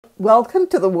Welcome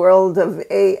to the world of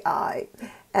AI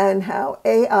and how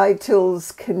AI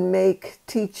tools can make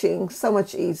teaching so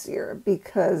much easier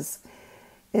because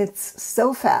it's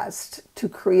so fast to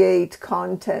create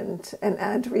content and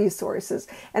add resources,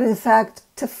 and in fact,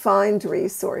 to find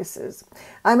resources.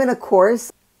 I'm in a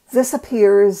course. This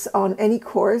appears on any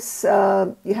course.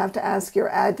 You have to ask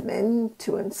your admin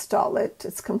to install it.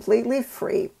 It's completely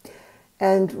free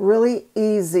and really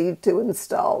easy to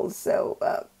install. So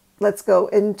let's go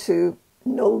into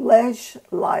Nolej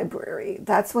Library.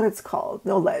 That's what it's called,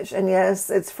 Nolej. And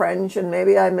yes, it's French and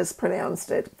maybe I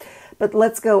mispronounced it, but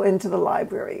let's go into the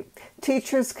library.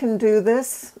 Teachers can do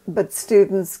this, but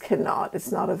students cannot.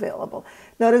 It's not available.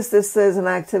 Notice this is an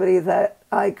activity that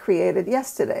I created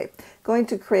yesterday. Going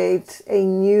to create a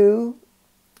new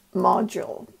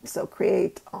module. So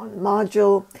create on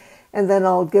module, and then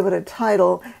I'll give it a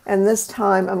title. And this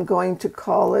time I'm going to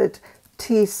call it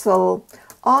TESOL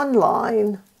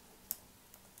Online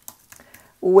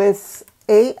with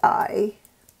AI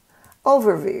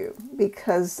Overview,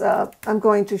 because I'm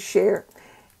going to share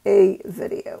a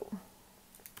video.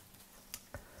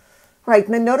 Right,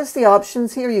 now notice the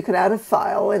options here. You can add a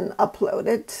file and upload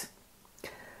it.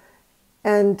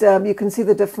 And you can see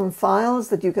the different files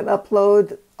that you can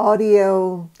upload: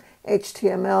 audio,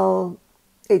 HTML,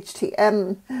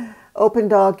 HTM, open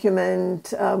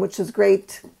document, which is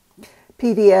great,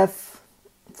 PDF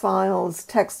files,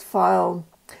 text file,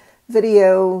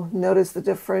 video. Notice the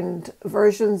different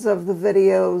versions of the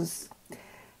videos,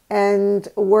 and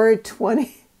Word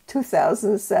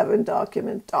 2007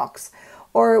 document, docs,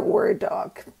 or Word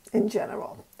doc in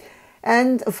general.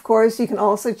 And of course, you can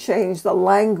also change the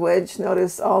language.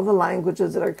 Notice all the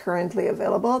languages that are currently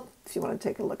available. If you want to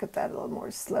take a look at that a little more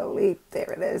slowly,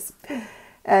 there it is.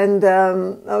 And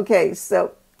okay,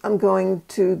 so I'm going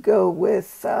to go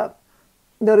with,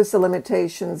 notice the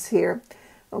limitations here.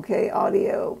 Okay,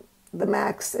 audio, the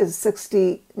max is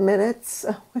 60 minutes,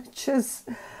 which is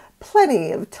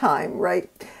plenty of time, right?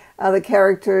 The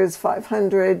characters,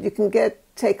 500. You can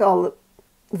take all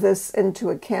this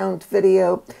into account.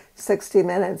 Video, 60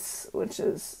 minutes, which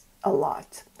is a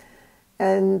lot.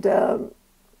 And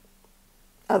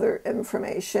other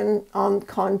information on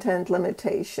content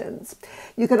limitations.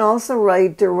 You can also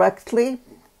write directly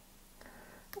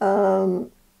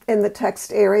in the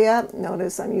text area.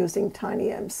 Notice I'm using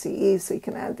TinyMCE, so you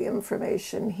can add the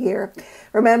information here.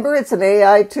 Remember, it's an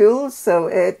AI tool, so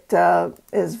it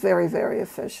is very, very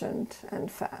efficient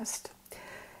and fast.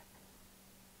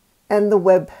 And the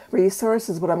web resource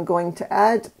is what I'm going to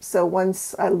add. So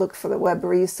once I look for the web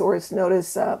resource,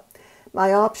 notice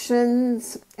my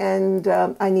options, and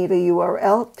I need a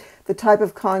URL. The type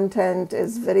of content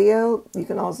is video. You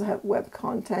can also have web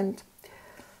content,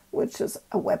 which is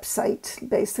a website,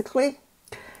 basically.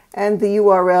 And the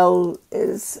URL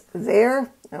is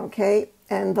there, okay?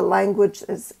 And the language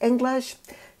is English.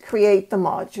 Create the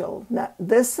module. Now,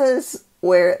 this is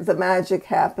where the magic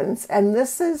happens, and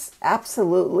this is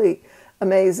absolutely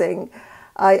amazing.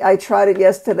 I tried it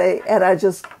yesterday, and I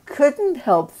just couldn't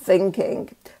help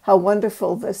thinking how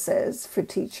wonderful this is for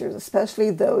teachers, especially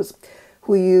those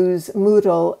who use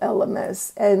Moodle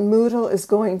LMS. And Moodle is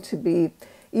going to be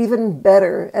even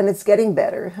better, and it's getting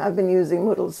better. I've been using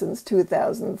Moodle since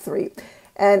 2003,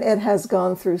 and it has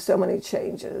gone through so many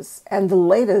changes. And the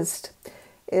latest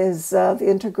is the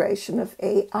integration of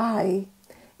AI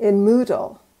in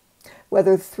Moodle,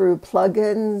 whether through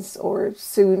plugins or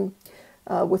soon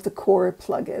with the core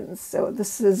plugins. So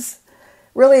this is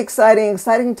really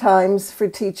exciting times for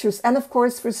teachers, and of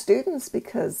course for students,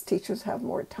 because teachers have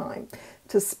more time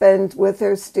to spend with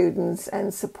their students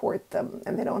and support them,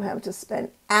 and they don't have to spend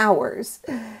hours,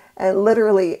 and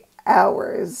literally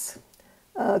hours,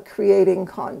 creating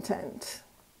content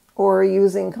or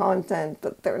using content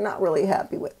that they're not really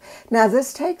happy with. Now,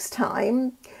 this takes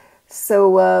time,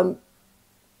 so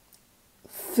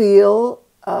feel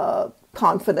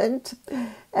confident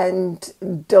and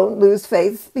don't lose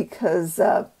faith, because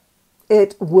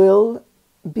it will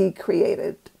be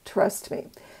created. Trust me.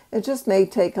 It just may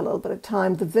take a little bit of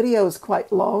time. The video is quite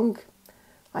long,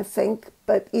 I think,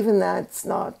 but even that's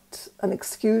not an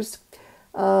excuse.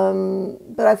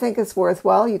 But I think it's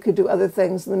worthwhile. You could do other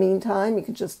things in the meantime. You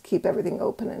could just keep everything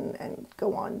open and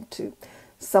go on to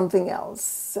something else.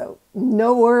 So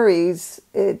no worries,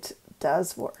 it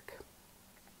does work.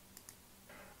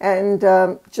 And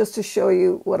just to show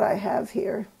you what I have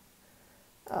here,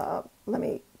 let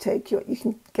me take you, you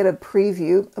can get a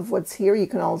preview of what's here. You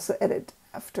can also edit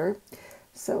after.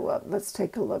 So let's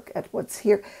take a look at what's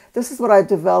here. This is what I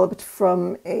developed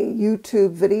from a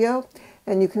YouTube video,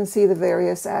 and you can see the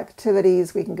various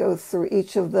activities. We can go through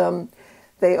each of them.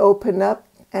 They open up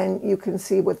and you can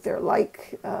see what they're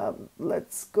like.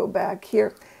 Let's go back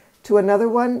here to another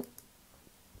one.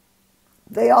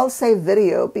 They all say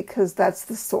video because that's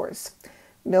the source.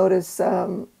 Notice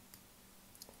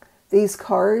these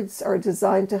cards are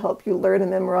designed to help you learn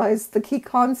and memorize the key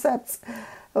concepts.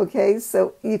 Okay,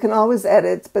 so you can always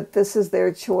edit, but this is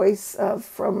their choice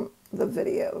from the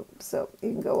video. So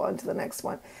you can go on to the next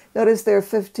one. Notice there are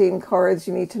 15 cards.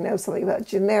 You need to know something about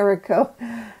Generico,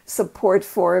 support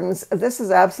forms. This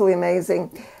is absolutely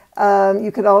amazing.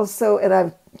 You could also, and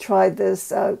I've tried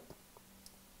this,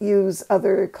 use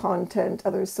other content,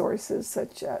 other sources,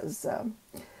 such as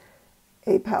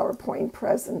a PowerPoint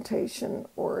presentation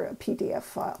or a PDF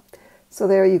file. So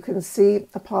there you can see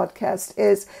a podcast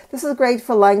is. This is great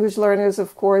for language learners,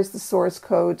 of course, the source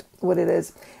code, what it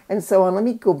is, and so on. Let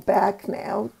me go back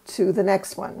now to the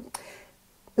next one.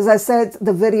 As I said,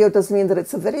 the video doesn't mean that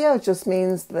it's a video. It just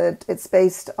means that it's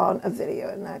based on a video,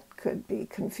 and that could be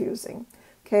confusing.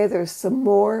 Okay, there's some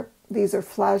more. These are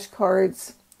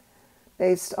flashcards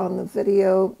based on the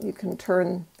video. You can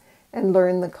turn and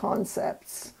learn the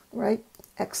concepts, right?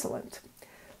 Excellent.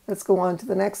 Let's go on to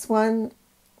the next one.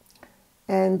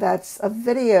 And that's a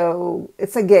video.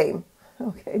 It's a game,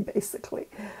 okay, basically.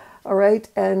 All right,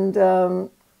 and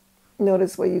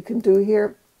notice what you can do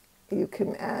here. You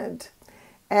can add.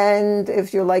 And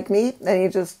if you're like me and you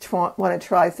just want to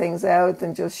try things out,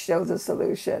 then just show the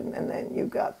solution, and then you've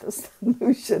got the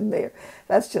solution there.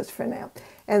 That's just for now.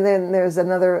 And then there's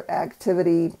another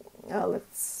activity.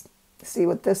 Let's see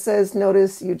what this is.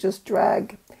 Notice you just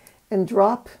drag and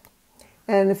drop.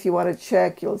 And if you want to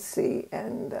check, you'll see.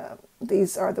 And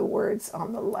these are the words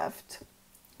on the left.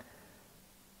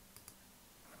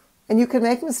 And you can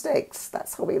make mistakes.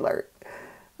 That's how we learn.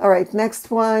 All right,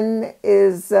 next one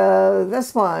is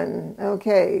this one.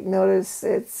 Okay, notice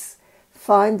it's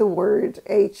find the word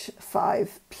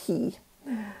H5P.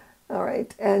 All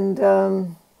right,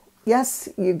 and yes,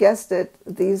 you guessed it.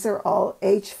 These are all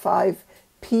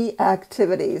H5P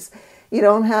activities. You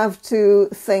don't have to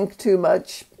think too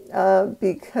much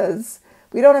because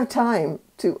we don't have time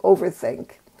to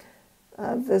overthink.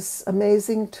 This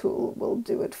amazing tool will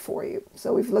do it for you.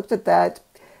 So we've looked at that.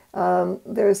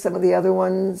 There's some of the other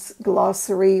ones,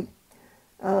 glossary,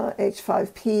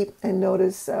 H5P, and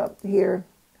notice here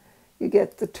you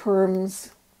get the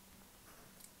terms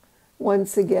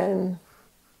once again.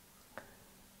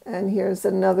 And here's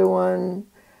another one.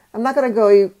 I'm not going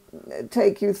to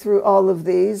take you through all of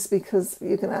these because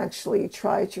you can actually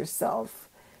try it yourself.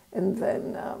 And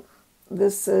then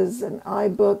this is an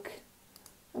iBook.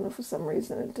 I don't know, for some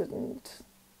reason it didn't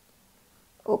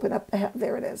open up.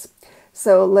 There it is.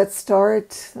 So let's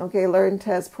start. Okay, learn,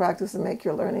 test, practice, and make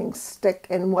your learning stick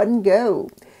in one go.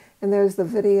 And there's the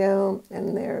video,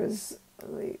 and there's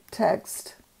the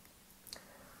text.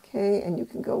 Okay, and you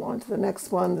can go on to the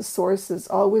next one. The source is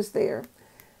always there.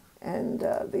 And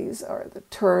these are the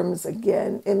terms,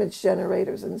 again, image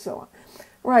generators, and so on.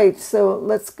 Right, so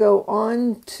let's go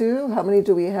on to, how many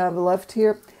do we have left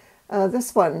here?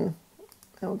 This one.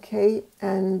 Okay,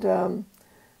 and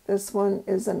this one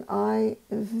is an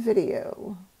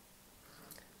iVideo.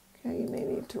 Okay, you may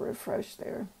need to refresh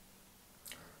there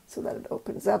so that it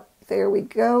opens up. There we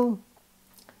go.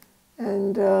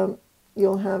 And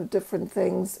you'll have different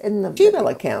things in the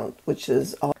Gmail account, which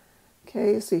is all.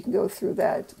 Okay, so you can go through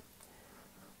that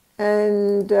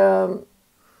and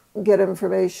get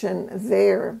information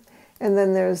there. And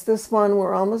then there's this one.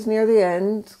 We're almost near the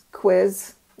end.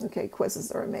 Quiz. Okay,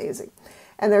 quizzes are amazing.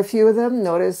 And there are a few of them.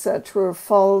 Notice true or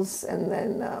false. And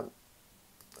then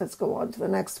let's go on to the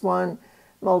next one.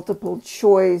 Multiple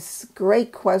choice.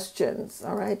 Great questions.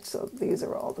 All right, so these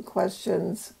are all the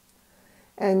questions.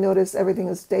 And notice everything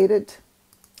is dated.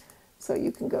 So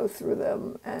you can go through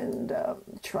them and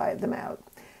try them out.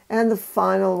 And the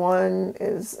final one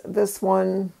is this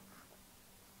one.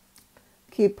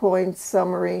 Key points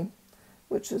summary,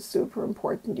 which is super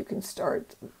important. You can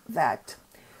start that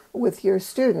with your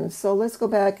students. So let's go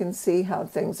back and see how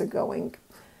things are going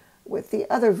with the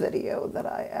other video that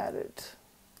I added.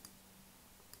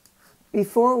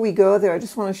 Before we go there, I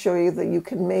just want to show you that you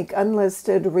can make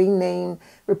unlisted, rename,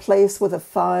 replace with a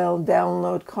file,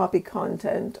 download, copy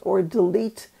content, or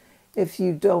delete if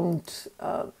you don't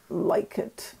like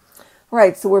it. All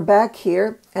right, so we're back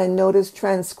here, and notice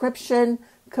transcription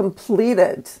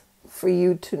completed for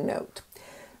you to note.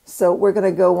 So we're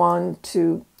going to go on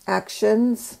to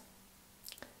actions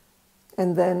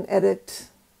and then edit.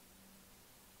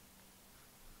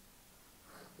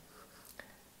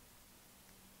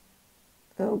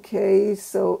 Okay,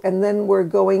 so, and then we're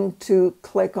going to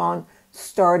click on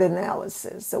start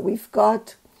analysis. So we've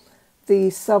got the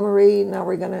summary. Now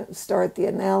we're going to start the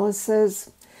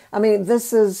analysis. I mean,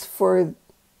 this is for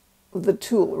the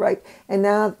tool, right? And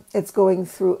now it's going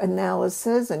through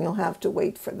analysis, and you'll have to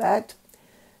wait for that.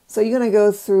 So you're going to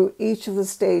go through each of the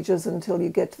stages until you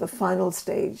get to the final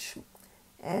stage.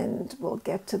 And we'll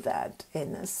get to that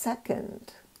in a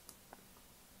second.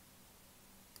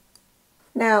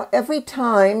 Now, every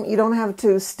time, you don't have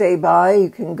to stay by, you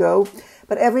can go,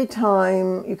 but every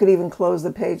time, you could even close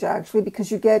the page actually,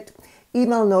 because you get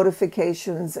email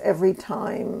notifications every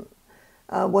time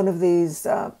one of these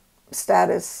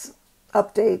status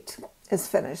update is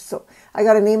finished. So I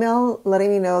got an email letting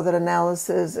me know that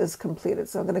analysis is completed.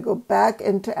 So I'm going to go back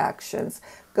into actions,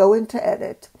 go into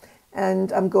edit,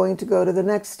 and I'm going to go to the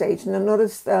next stage. Now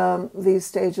notice these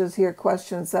stages here,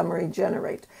 question, summary,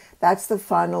 generate. That's the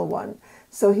final one.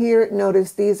 So here,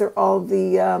 notice these are all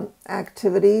the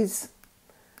activities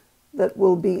that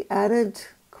will be added.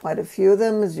 Quite a few of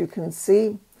them, as you can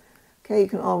see. Okay, you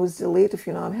can always delete if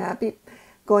you're not happy.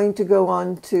 Going to go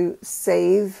on to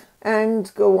save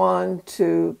and go on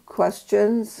to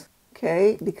questions.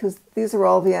 Okay, because these are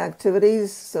all the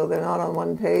activities, so they're not on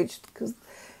one page because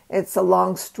it's a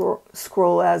long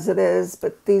scroll as it is,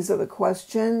 but these are the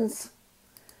questions.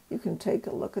 You can take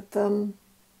a look at them.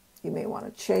 You may want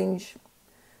to change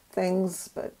things,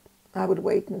 but I would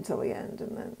wait until the end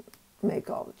and then make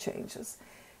all the changes.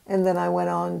 And then I went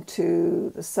on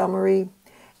to the summary.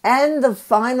 And the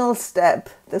final step,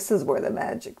 this is where the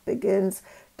magic begins.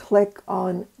 Click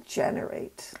on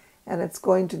generate. And it's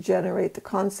going to generate the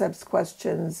concepts,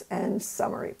 questions, and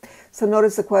summary. So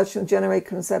notice the question, generate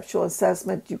conceptual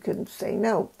assessment. You can say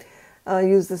no.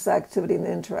 Use this activity in the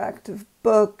interactive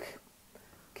book.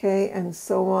 Okay, and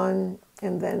so on.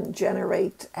 And then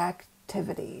generate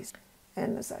activities.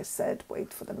 And as I said,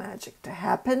 wait for the magic to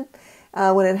happen.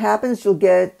 When it happens, you'll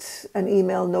get an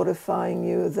email notifying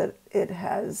you that it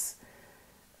has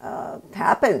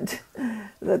happened,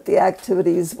 that the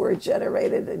activities were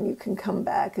generated, and you can come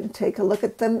back and take a look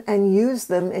at them and use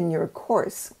them in your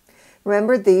course.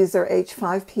 Remember, these are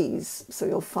H5Ps, so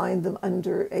you'll find them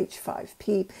under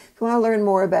H5P. If you want to learn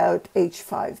more about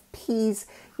H5Ps,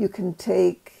 you can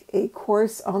take a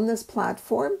course on this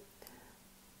platform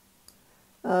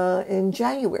in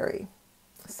January.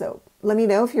 So let me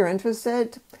know if you're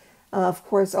interested. Of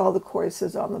course, all the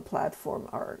courses on the platform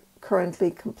are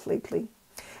currently completely.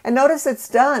 And notice it's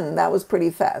done. That was pretty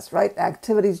fast, right?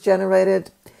 Activities generated.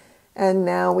 And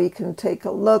now we can take a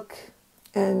look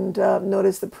and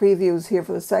notice the previews here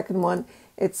for the second one.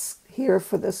 It's here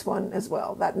for this one as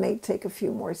well. That may take a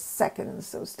few more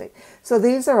seconds. So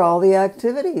these are all the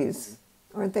activities.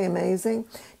 Aren't they amazing?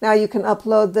 Now you can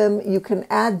upload them. You can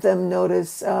add them.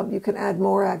 Notice you can add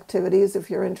more activities if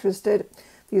you're interested.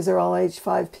 These are all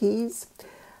H5Ps.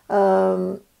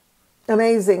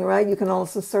 Amazing, right? You can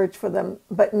also search for them.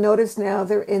 But notice now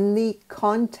they're in the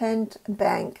content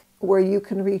bank where you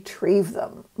can retrieve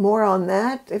them. More on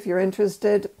that. If you're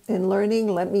interested in learning,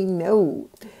 let me know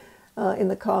in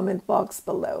the comment box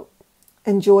below.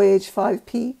 Enjoy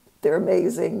H5P. They're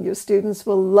amazing. Your students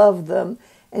will love them.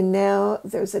 And now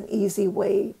there's an easy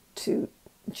way to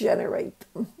generate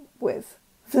them with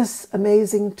this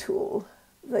amazing tool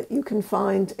that you can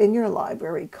find in your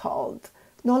library called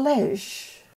Nolej.